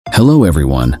Hello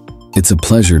everyone, it's a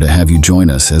pleasure to have you join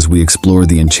us as we explore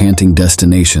the enchanting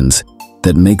destinations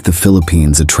that make the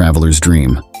Philippines a traveler's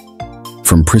dream.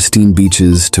 From pristine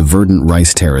beaches to verdant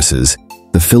rice terraces,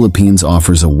 the Philippines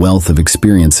offers a wealth of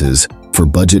experiences for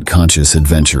budget-conscious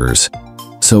adventurers.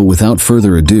 So without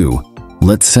further ado,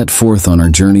 let's set forth on our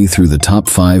journey through the top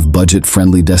 5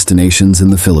 budget-friendly destinations in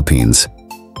the Philippines.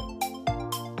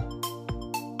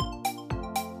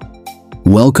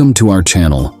 Welcome to our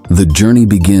channel. The Journey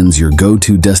Begins, your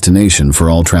go-to destination for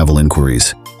all travel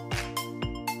inquiries.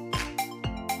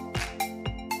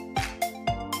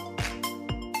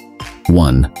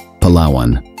 One,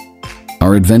 Palawan.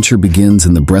 Our adventure begins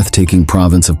in the breathtaking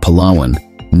province of Palawan,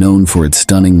 known for its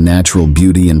stunning natural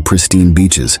beauty and pristine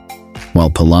beaches. While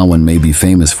Palawan may be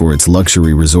famous for its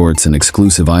luxury resorts and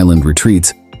exclusive island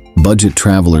retreats, budget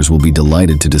travelers will be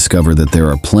delighted to discover that there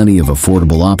are plenty of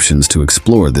affordable options to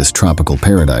explore this tropical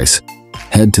paradise.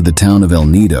 Head to the town of El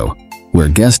Nido, where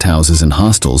guest houses and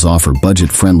hostels offer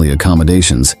budget-friendly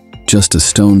accommodations, just a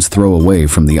stone's throw away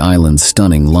from the island's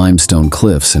stunning limestone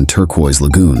cliffs and turquoise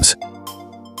lagoons.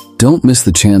 Don't miss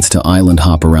the chance to island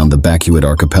hop around the Bacuit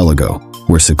archipelago,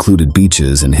 where secluded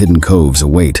beaches and hidden coves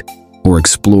await, or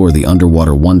explore the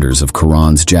underwater wonders of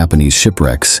Coron's Japanese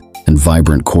shipwrecks and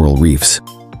vibrant coral reefs.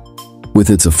 With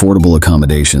its affordable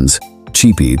accommodations,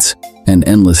 cheap eats, and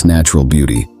endless natural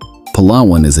beauty,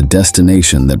 Palawan is a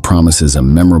destination that promises a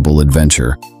memorable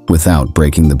adventure without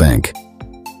breaking the bank.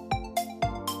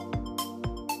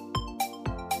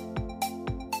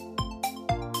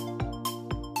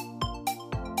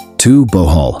 2.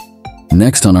 Bohol.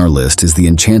 Next on our list is the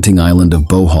enchanting island of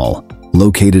Bohol,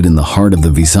 located in the heart of the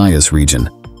Visayas region.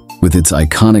 With its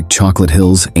iconic chocolate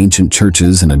hills, ancient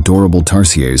churches, and adorable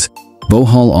tarsiers,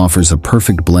 Bohol offers a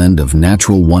perfect blend of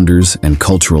natural wonders and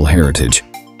cultural heritage.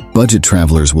 Budget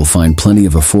travelers will find plenty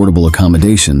of affordable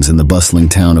accommodations in the bustling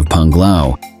town of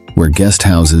Panglao, where guest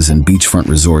houses and beachfront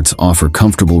resorts offer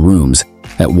comfortable rooms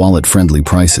at wallet-friendly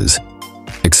prices.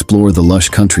 Explore the lush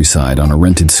countryside on a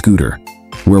rented scooter,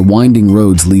 where winding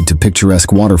roads lead to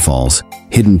picturesque waterfalls,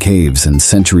 hidden caves, and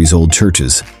centuries-old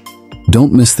churches.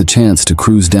 Don't miss the chance to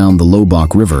cruise down the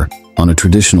Lobak River on a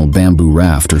traditional bamboo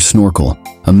raft or snorkel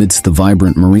amidst the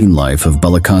vibrant marine life of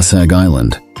Balikasag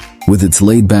Island. With its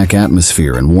laid-back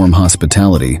atmosphere and warm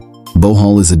hospitality,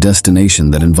 Bohol is a destination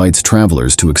that invites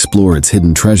travelers to explore its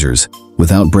hidden treasures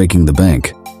without breaking the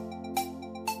bank.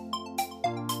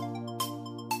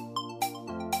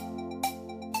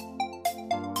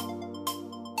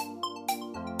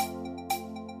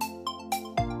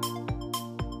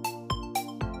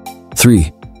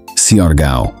 Three,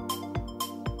 Siargao.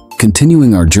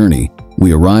 Continuing our journey,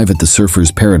 we arrive at the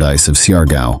surfer's paradise of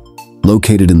Siargao,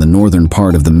 located in the northern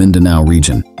part of the Mindanao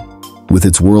region. With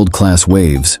its world-class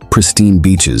waves, pristine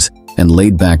beaches, and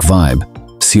laid-back vibe,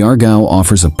 Siargao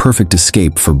offers a perfect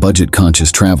escape for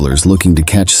budget-conscious travelers looking to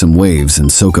catch some waves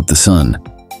and soak up the sun.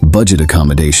 Budget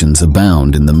accommodations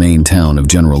abound in the main town of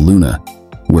General Luna,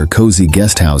 where cozy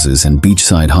guest houses and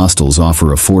beachside hostels offer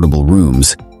affordable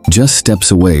rooms, just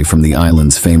steps away from the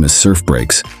island's famous surf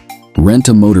breaks. Rent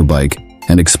a motorbike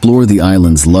and explore the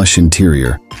island's lush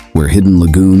interior, where hidden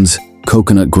lagoons,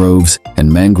 coconut groves,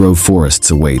 and mangrove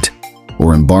forests await.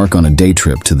 Or embark on a day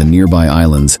trip to the nearby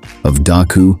islands of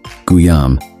Daku,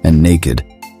 Guyam, and Naked,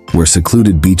 where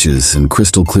secluded beaches and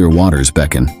crystal-clear waters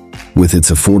beckon. With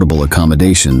its affordable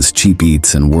accommodations, cheap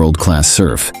eats, and world-class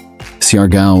surf,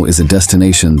 Siargao is a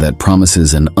destination that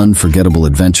promises an unforgettable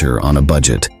adventure on a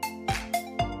budget.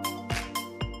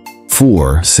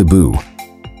 4. Cebu.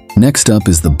 Next up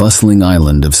is the bustling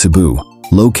island of Cebu,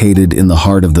 located in the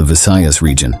heart of the Visayas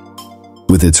region.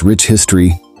 With its rich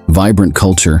history, vibrant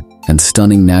culture, and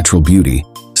stunning natural beauty,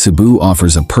 Cebu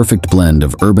offers a perfect blend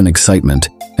of urban excitement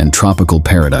and tropical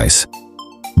paradise.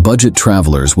 Budget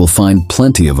travelers will find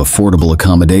plenty of affordable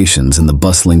accommodations in the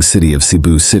bustling city of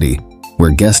Cebu City,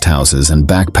 where guest houses and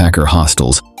backpacker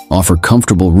hostels offer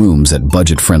comfortable rooms at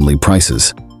budget-friendly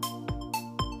prices.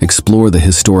 Explore the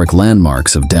historic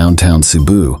landmarks of downtown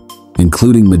Cebu,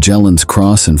 including Magellan's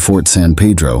Cross and Fort San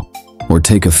Pedro, or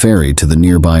take a ferry to the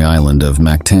nearby island of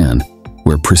Mactan,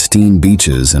 where pristine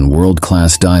beaches and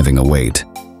world-class diving await.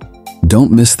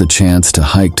 Don't miss the chance to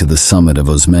hike to the summit of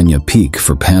Osmeña Peak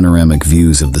for panoramic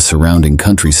views of the surrounding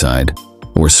countryside,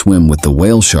 or swim with the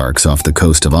whale sharks off the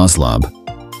coast of Oslab.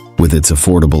 With its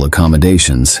affordable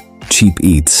accommodations, cheap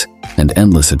eats, and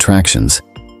endless attractions,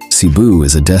 Cebu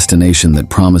is a destination that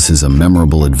promises a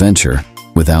memorable adventure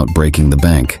without breaking the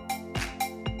bank.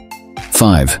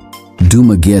 5.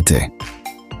 Dumaguete.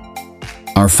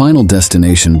 Our final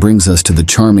destination brings us to the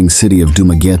charming city of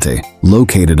Dumaguete,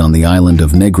 located on the island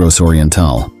of Negros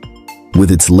Oriental.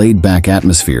 With its laid-back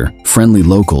atmosphere, friendly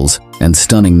locals, and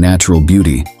stunning natural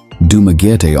beauty,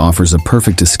 Dumaguete offers a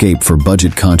perfect escape for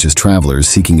budget-conscious travelers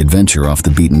seeking adventure off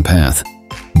the beaten path.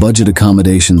 Budget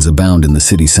accommodations abound in the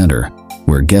city center,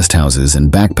 where guest houses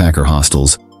and backpacker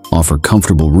hostels offer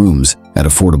comfortable rooms at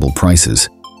affordable prices.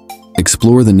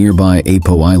 Explore the nearby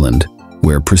Apo Island,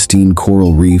 where pristine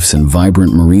coral reefs and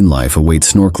vibrant marine life await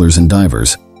snorkelers and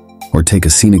divers, or take a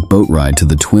scenic boat ride to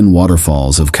the twin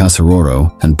waterfalls of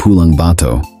Casaroro and Pulang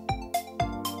Bato.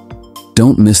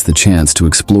 Don't miss the chance to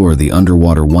explore the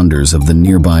underwater wonders of the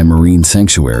nearby marine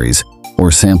sanctuaries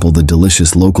or sample the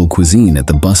delicious local cuisine at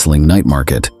the bustling night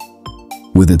market.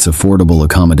 With its affordable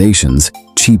accommodations,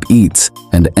 cheap eats,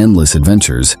 and endless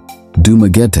adventures,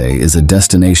 Dumaguete is a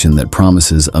destination that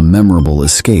promises a memorable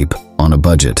escape on a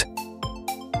budget.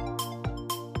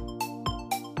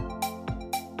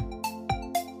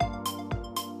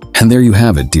 And there you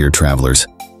have it, dear travelers,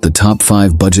 the top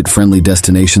 5 budget-friendly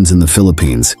destinations in the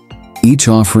Philippines, each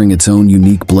offering its own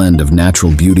unique blend of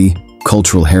natural beauty,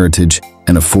 cultural heritage,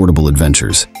 and affordable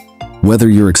adventures. Whether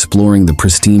you're exploring the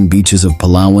pristine beaches of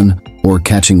Palawan or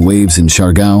catching waves in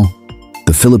Siargao,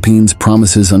 the Philippines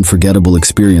promises unforgettable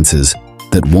experiences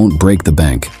that won't break the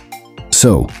bank.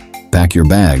 So, pack your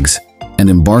bags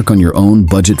and embark on your own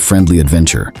budget-friendly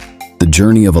adventure. The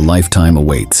journey of a lifetime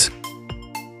awaits.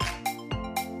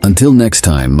 Until next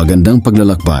time, magandang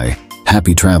paglalakbay.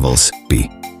 Happy travels, B.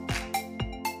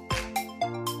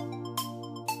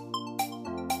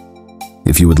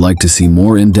 If you would like to see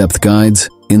more in-depth guides,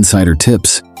 insider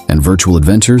tips, and virtual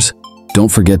adventures,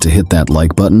 don't forget to hit that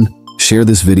like button, share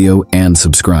this video, and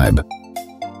subscribe.